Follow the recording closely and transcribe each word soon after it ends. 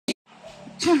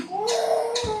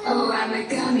Oh, I'm a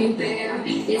gummy bear.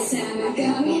 Yes, I'm a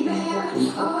gummy bear.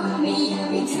 Oh, I'm a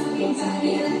yummy, tummy,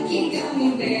 funny, lucky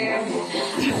gummy bear.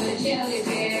 I'm a jelly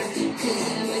bear, 'cause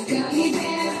I'm a gummy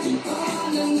bear. Oh,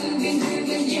 I'm a moving,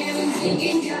 grooving, jamming,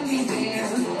 singing gummy bear.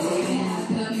 Oh, yeah,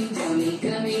 gummy, gummy,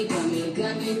 gummy, gummy,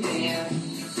 gummy bear.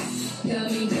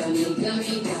 Gummy, gummy,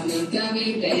 gummy, gummy, gummy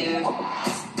bear.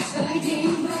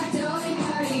 Blinding by dolly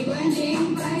party,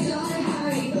 blinding by dolly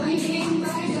party, blinding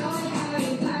by dolly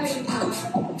party, party pop.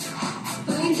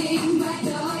 Blinding by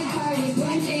dolly party,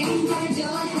 blinding by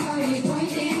dolly party,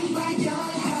 blinding by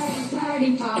dolly party,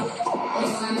 party pop.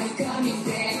 Oh, I'm a gummy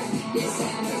bear, yes,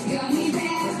 I'm a gummy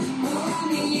bear. Oh,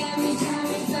 I'm a yummy,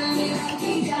 tummy, funny,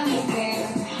 lucky gummy bear.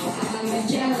 I'm a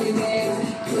jelly bear,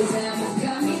 'cause I'm a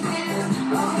gummy bear.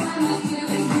 Oh, I'm a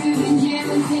moving, grooving,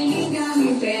 jamming, singing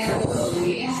gummy bear. Oh,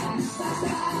 yeah.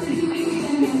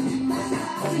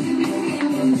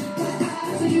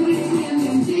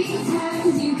 Three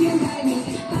times you can buy me.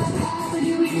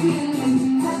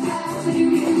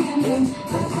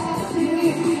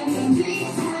 Three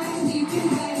times you can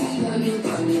buy me. Gummy,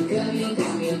 gummy, gummy,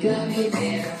 gummy, gummy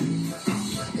bear.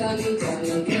 Gummy,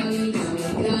 gummy, gummy, gummy,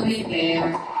 gummy bear.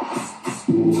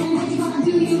 And what you wanna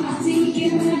do, you want to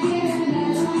get my hair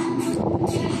and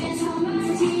it's all my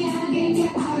tea, I can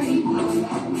get party pop. And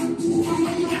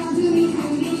what you wanna do, me,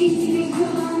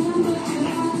 come on, I'm what you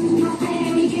want. My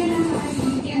baby, get a party,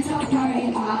 get all party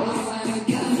pop. Oh, I'm a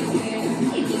gummy bear,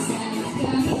 yes, I'm a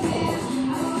gummy bear.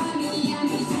 Oh, I'm a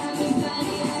yummy, tummy,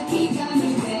 funny, lucky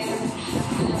gummy bear.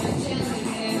 I'm a jelly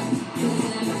bear, 'cause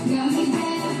I'm a gummy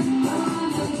bear. Oh,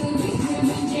 I'm a moving,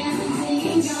 grooving, jamming,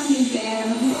 singing gummy bear.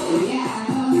 Oh, yeah.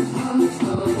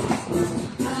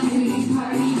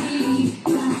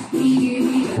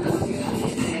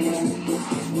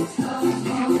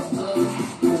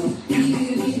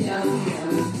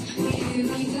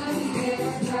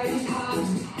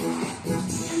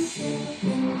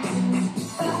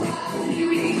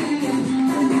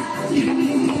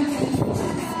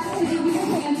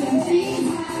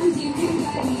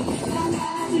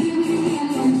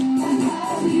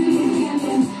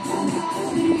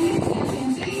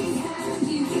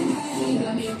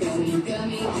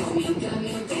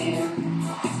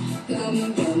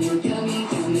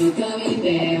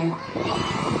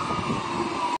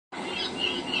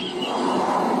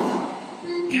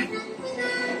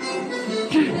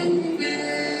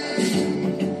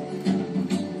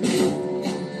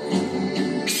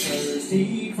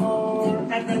 Thirsty for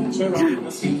adventure on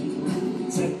the sea,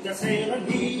 set the sail and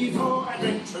heave ho,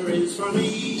 adventure is for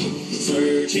me.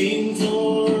 Searching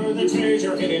for the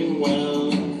treasure hidden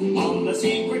well, on the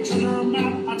secret treasure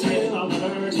map, a tale I'll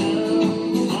never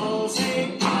tell. I'll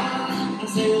say ah, and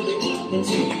sail the open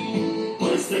sea,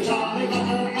 was the jolly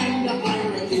butter and the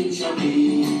pirate we shall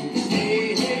be.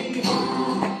 Hey, hey, ho,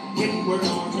 windward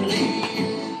northerly,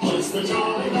 was the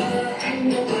jolly butter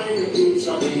and the pirate we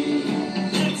shall be.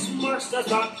 That's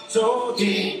not so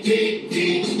deep, deep,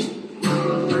 deep.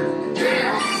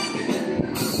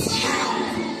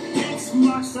 It's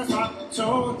much that's not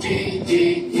so deep,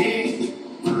 deep, deep.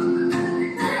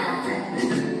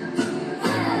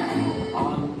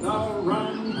 On the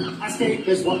run, escape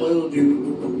is what we'll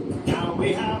do. Now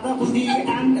we have the booty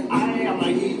and I a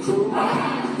mighty crew.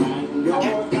 And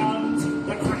your guns,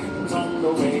 the cracking's on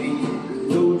the way.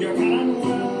 Load your cannon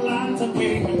well, lads, and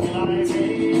wait until I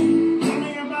say.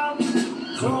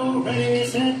 So ready,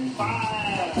 set,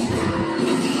 fire!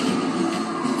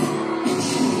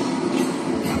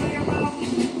 Coming about,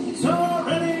 so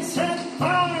ready, set,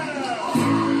 fire!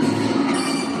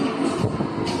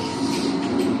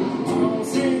 All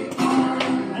say R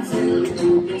and sail to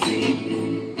the sea.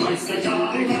 Hoist the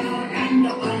jolly banner and the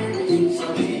pirate we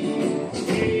shall be.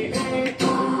 Hey, hey,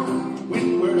 ho,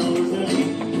 windward northerly.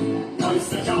 Hoist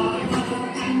the jolly banner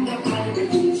and the pirate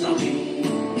we shall be.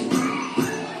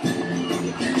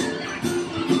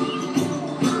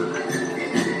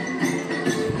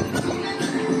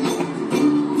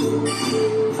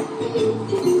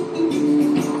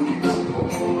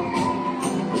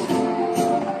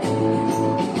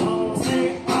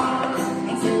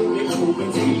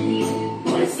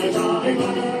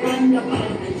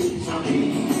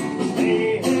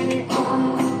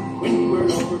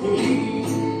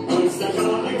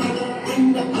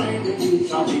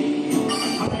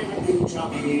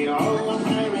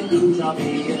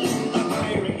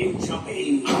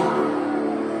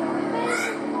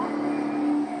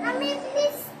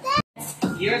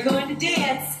 You're going to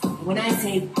dance. When I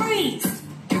say freeze,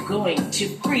 you're going to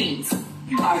freeze.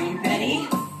 Are you ready?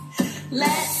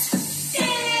 Let's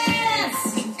dance!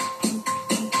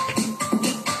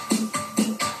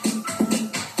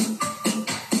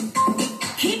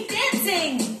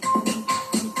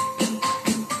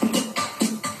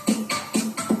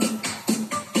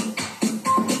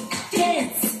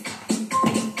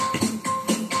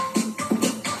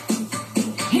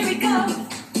 go.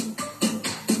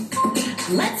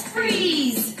 Let's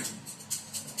freeze.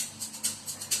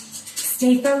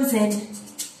 Stay frozen.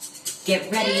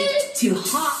 Get ready to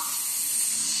hop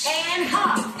and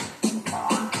hop.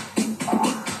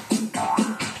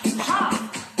 Hop,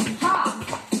 hop,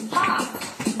 hop.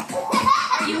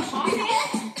 Are you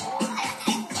hopping?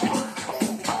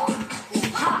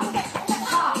 Hop,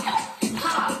 hop,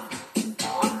 hop.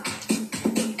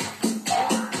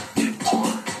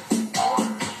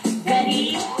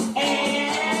 Ready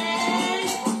and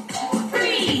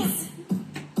freeze.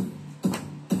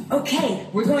 Okay,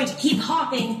 we're going to keep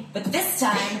hopping, but this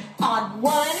time on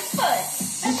one foot.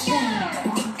 Let's go.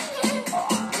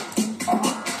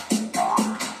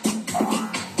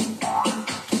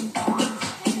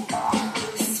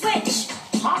 Switch.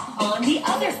 Hop on the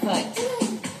other foot.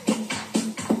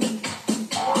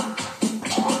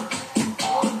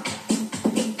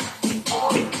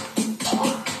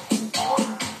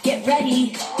 Get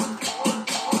ready.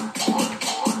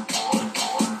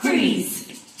 Freeze.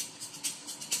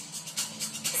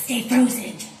 Stay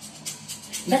frozen.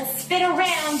 Let's spin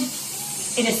around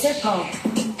in a circle.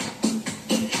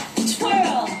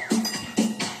 Twirl.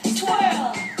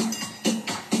 Twirl.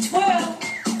 Twirl.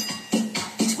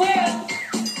 Twirl.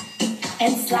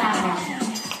 And slide.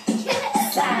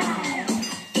 Slide.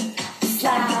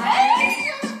 Slide.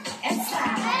 And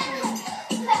slide.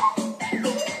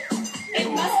 It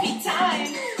must be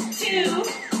time to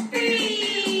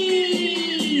freeze.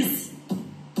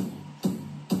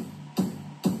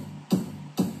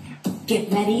 Get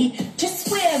ready to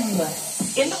swim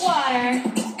in the water.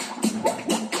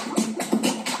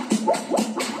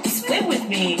 Swim with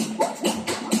me.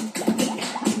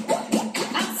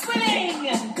 I'm swimming.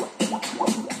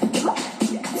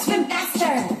 Swim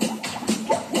faster.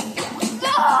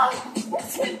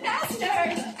 Swim faster.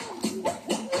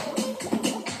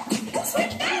 Swim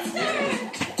faster.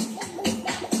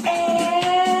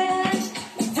 And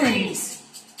freeze.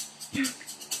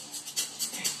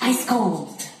 Ice cold.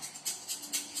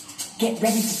 Get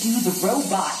ready to do the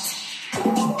robot.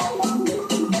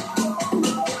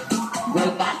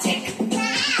 Robotic.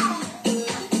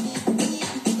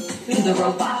 Do the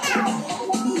robot.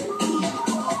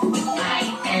 I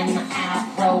am a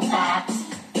robot.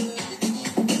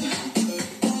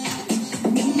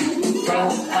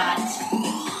 Robot.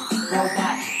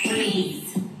 Robot,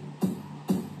 freeze.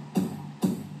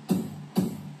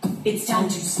 It's time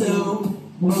to slow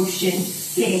motion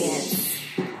dance.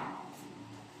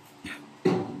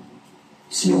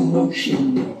 Slow motion.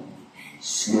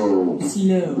 Slow.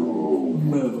 Slow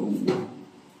mo.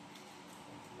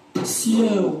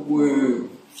 Slower.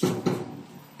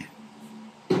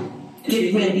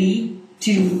 Get ready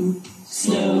to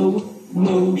slow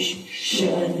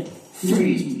motion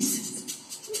freeze.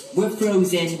 We're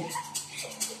frozen,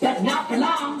 but not for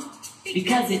long,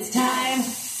 because it's time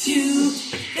to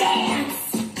dance.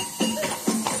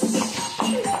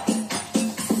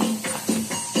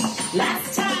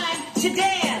 Last time to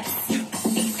dance.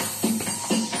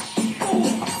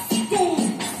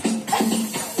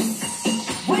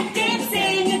 We're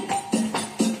dancing.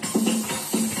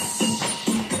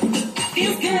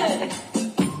 Feels good.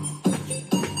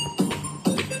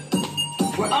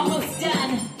 We're almost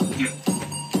done.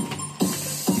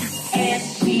 And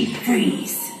we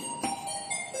freeze.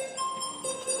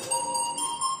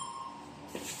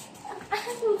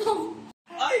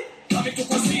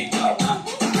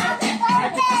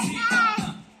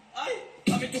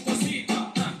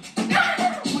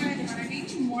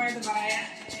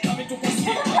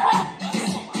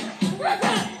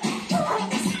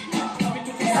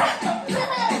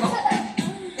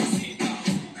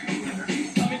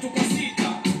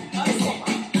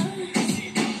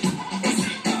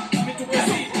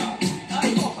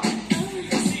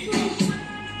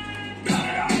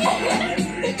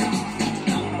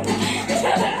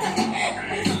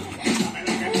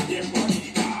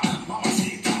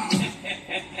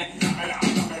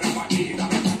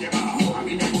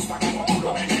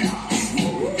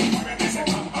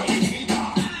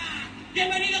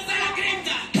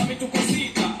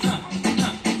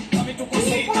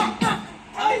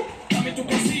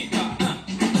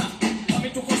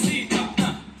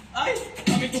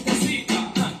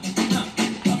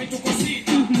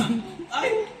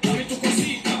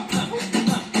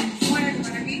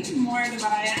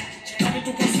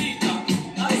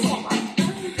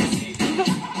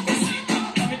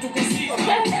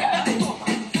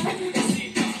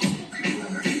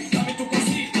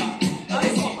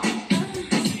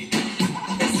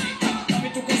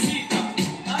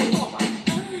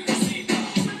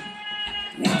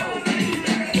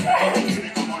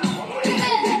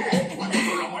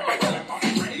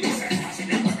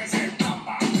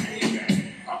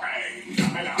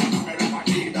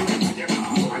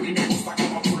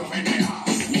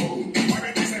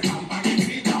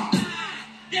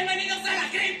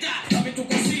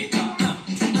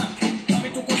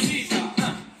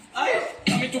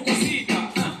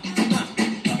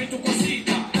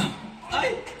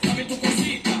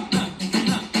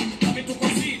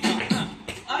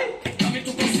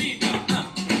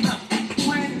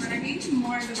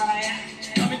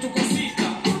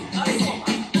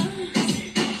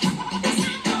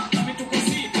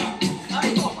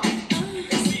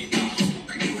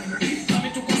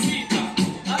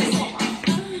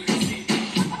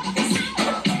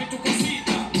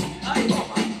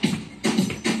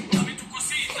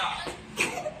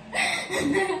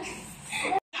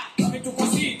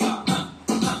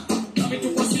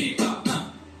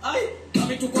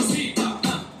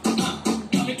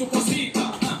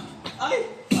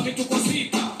 tu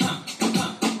cosita.